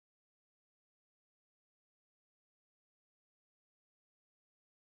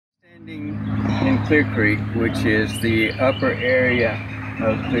Standing in Clear Creek, which is the upper area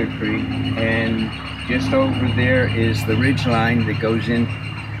of Clear Creek, and just over there is the ridge line that goes in.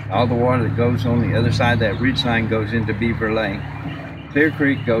 All the water that goes on the other side of that ridge line goes into Beaver Lake. Clear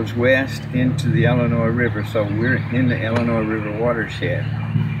Creek goes west into the Illinois River, so we're in the Illinois River watershed.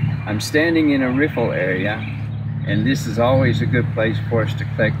 I'm standing in a riffle area, and this is always a good place for us to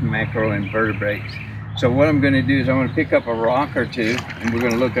collect mackerel and vertebrates. So what I'm going to do is I'm going to pick up a rock or two, and we're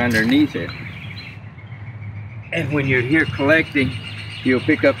going to look underneath it. And when you're here collecting, you'll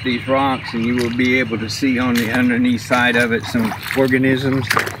pick up these rocks and you will be able to see on the underneath side of it some organisms.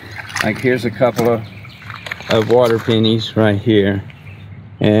 Like here's a couple of water pennies right here.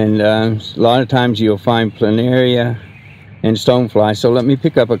 And a lot of times you'll find planaria and stonefly. So let me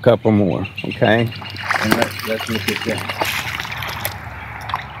pick up a couple more, okay? And let's look at that.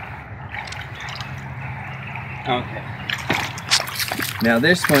 Okay. Now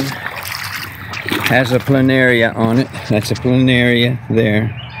this one has a planaria on it. That's a planaria there,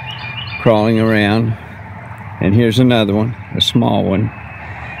 crawling around. And here's another one, a small one,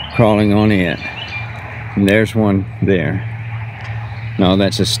 crawling on it. And there's one there. No,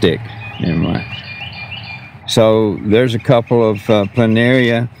 that's a stick. Never mind. So there's a couple of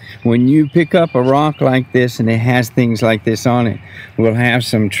planaria. When you pick up a rock like this and it has things like this on it, we'll have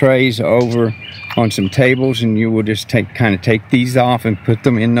some trays over on some tables, and you will just kind of take these off and put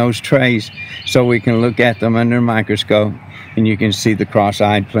them in those trays so we can look at them under a microscope and you can see the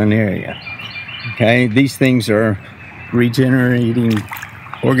cross-eyed planaria. Okay, these things are regenerating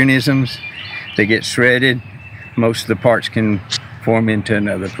organisms. They get shredded. Most of the parts can form into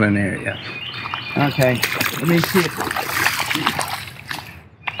another planaria. Okay, let me see if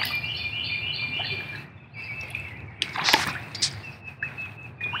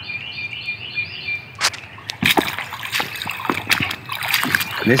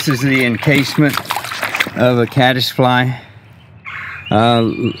this is the encasement of a caddisfly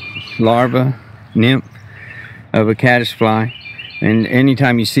larva, nymph of a caddisfly. And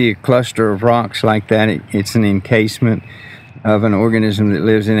anytime you see a cluster of rocks like that, it's an encasement of an organism that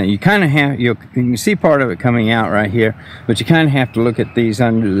lives in it. You kind of have, you can see part of it coming out right here, but you kind of have to look at these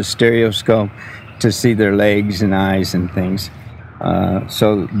under the stereoscope to see their legs and eyes and things.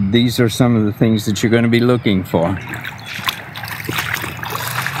 So these are some of the things that you're going to be looking for.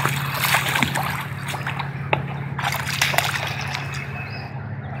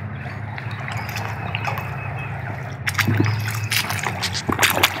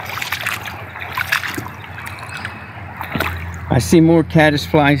 I see more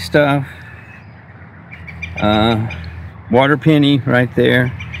caddisfly stuff. Water penny right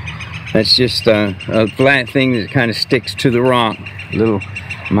there. That's just a flat thing that kind of sticks to the rock. A little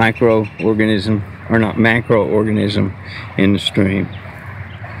microorganism, or not macroorganism, in the stream.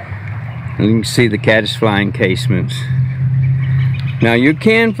 And you can see the caddisfly encasements. Now you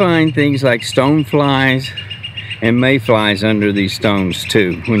can find things like stoneflies and mayflies under these stones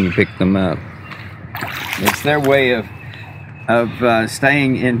too when you pick them up. It's their way of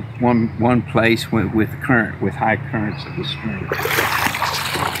staying in one place with high currents of the stream.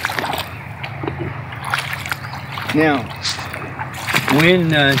 Now,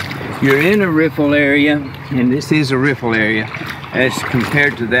 when you're in a riffle area, and this is a riffle area as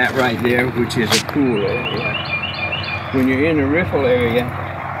compared to that right there, which is a pool area. When you're in a riffle area,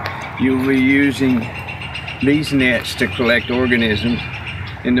 you'll be using these nets to collect organisms.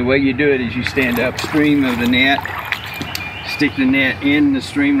 And the way you do it is you stand upstream of the net, stick the net in the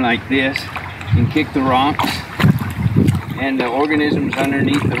stream like this, and kick the rocks, and the organisms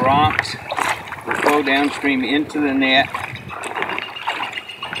underneath the rocks will flow downstream into the net,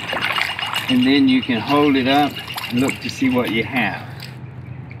 and then you can hold it up and look to see what you have.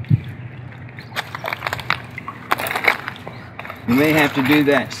 You may have to do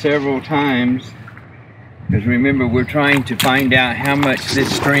that several times, because remember, we're trying to find out how much this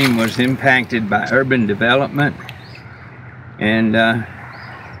stream was impacted by urban development. And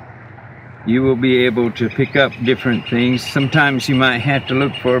you will be able to pick up different things. Sometimes you might have to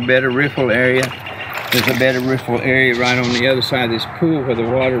look for a better riffle area. There's a better riffle area right on the other side of this pool where the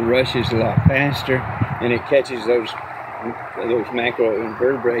water rushes a lot faster and it catches those mackerel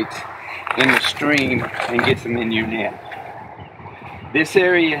invertebrates in the stream and gets them in your net. This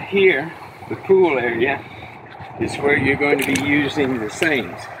area here, the pool area, is where you're going to be using the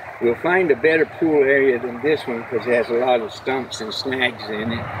seines. We'll find a better pool area than this one because it has a lot of stumps and snags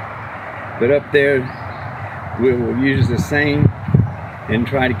in it. But up there, we will use the seine and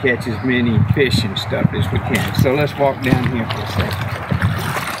try to catch as many fish and stuff as we can. So let's walk down here for a second.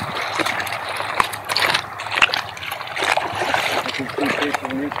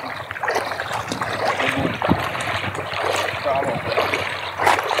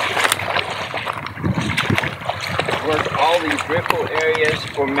 areas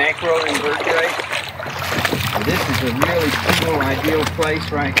for macroinvertebrates. This is a really cool, ideal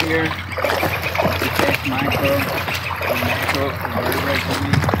place right here to test macroinvertebrates.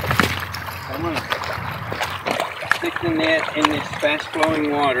 I'm going to stick the net in this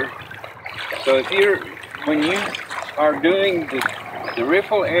fast-flowing water. So when you are doing the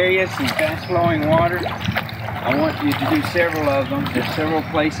riffle areas in fast-flowing water, I want you to do several of them. There's several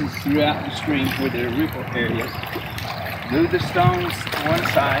places throughout the stream where there are riffle areas. Move the stones to one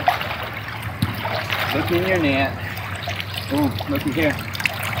side. Look in your net. Oh, looky here.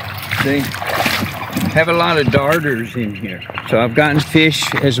 See, have a lot of darters in here. So I've gotten fish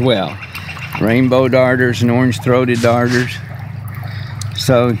as well. Rainbow darters and orange-throated darters.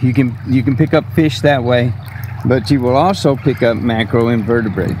 So you can pick up fish that way, but you will also pick up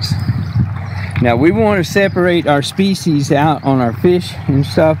macroinvertebrates. Now we want to separate our species out on our fish and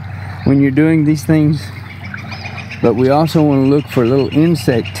stuff when you're doing these things, but we also want to look for little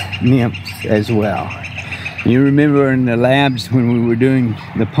insect nymphs as well. You remember in the labs when we were doing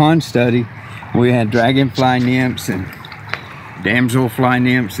the pond study, we had dragonfly nymphs and damselfly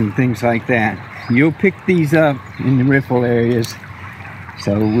nymphs and things like that. You'll pick these up in the riffle areas,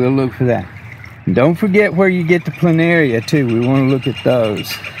 so we'll look for that. And don't forget where you get the planaria too. We want to look at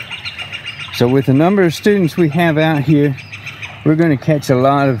those. So with the number of students we have out here, we're going to catch a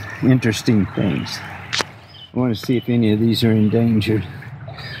lot of interesting things. I want to see if any of these are endangered.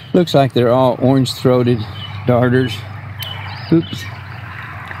 Looks like they're all orange-throated darters. Oops.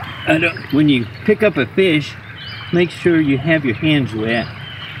 When you pick up a fish, make sure you have your hands wet.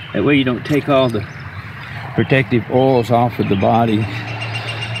 That way you don't take all the protective oils off of the body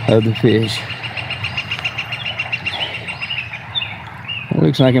of the fish. It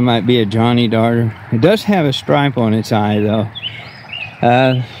looks like it might be a Johnny darter. It does have a stripe on its eye though.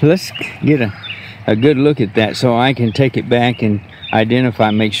 Let's get a good look at that so I can take it back and identify,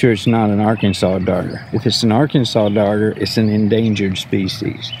 make sure it's not an Arkansas darter. If it's an Arkansas darter, it's an endangered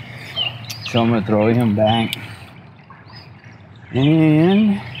species. So I'm going to throw him back.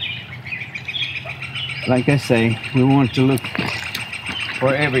 And like I say, we want to look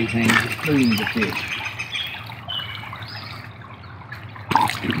for everything, including the fish.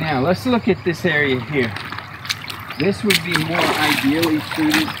 Now let's look at this area here. This would be more ideally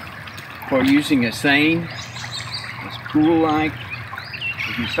suited for using a seine. It's pool-like.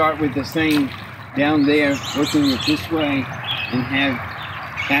 If you start with the seine down there, working it this way, and have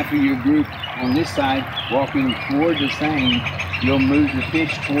half of your group on this side walking toward the seine, you'll move the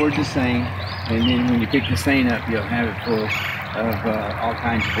fish toward the seine, and then when you pick the seine up, you'll have it full of all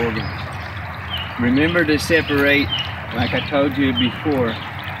kinds of organisms. Remember to separate, like I told you before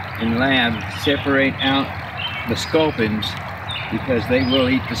in lab, separate out the sculpins because they will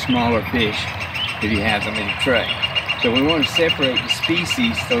eat the smaller fish if you have them in a tray. So we want to separate the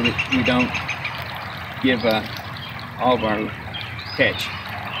species so that we don't give all of our catch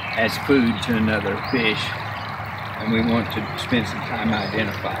as food to another fish, and we want to spend some time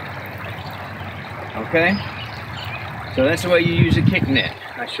identifying. Okay? So that's the way you use a kick net.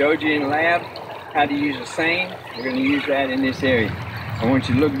 I showed you in lab how to use a seine. We're going to use that in this area. I want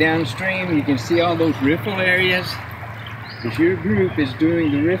you to look downstream. You can see all those riffle areas. If your group is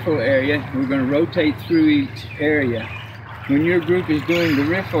doing the riffle area, we're going to rotate through each area. When your group is doing the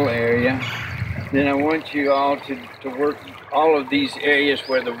riffle area, then I want you all to work all of these areas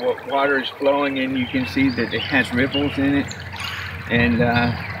where the water is flowing, and you can see that it has ripples in it. And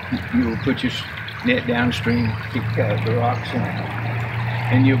you will put your net downstream, kick the rocks in,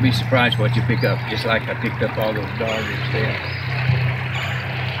 and you'll be surprised what you pick up, just like I picked up all those darters there.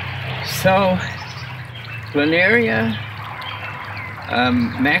 So, planaria,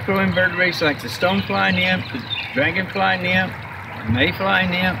 macroinvertebrates like the stonefly nymph, the dragonfly nymph, the mayfly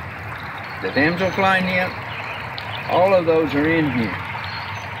nymph, the damselfly nymph, all of those are in here.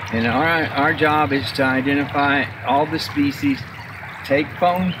 And our job is to identify all the species, take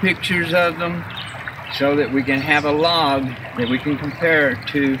phone pictures of them so that we can have a log that we can compare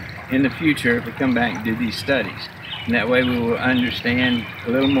to in the future if we come back and do these studies. And that way we will understand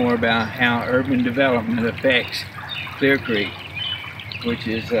a little more about how urban development affects Clear Creek, which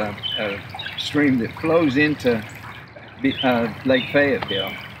is a stream that flows into Lake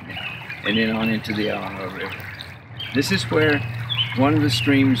Fayetteville and then on into the Illinois River. This is where one of the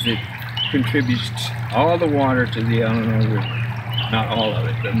streams that contributes all the water to the Illinois River. Not all of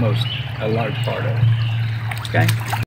it, but a large part of it. Okay?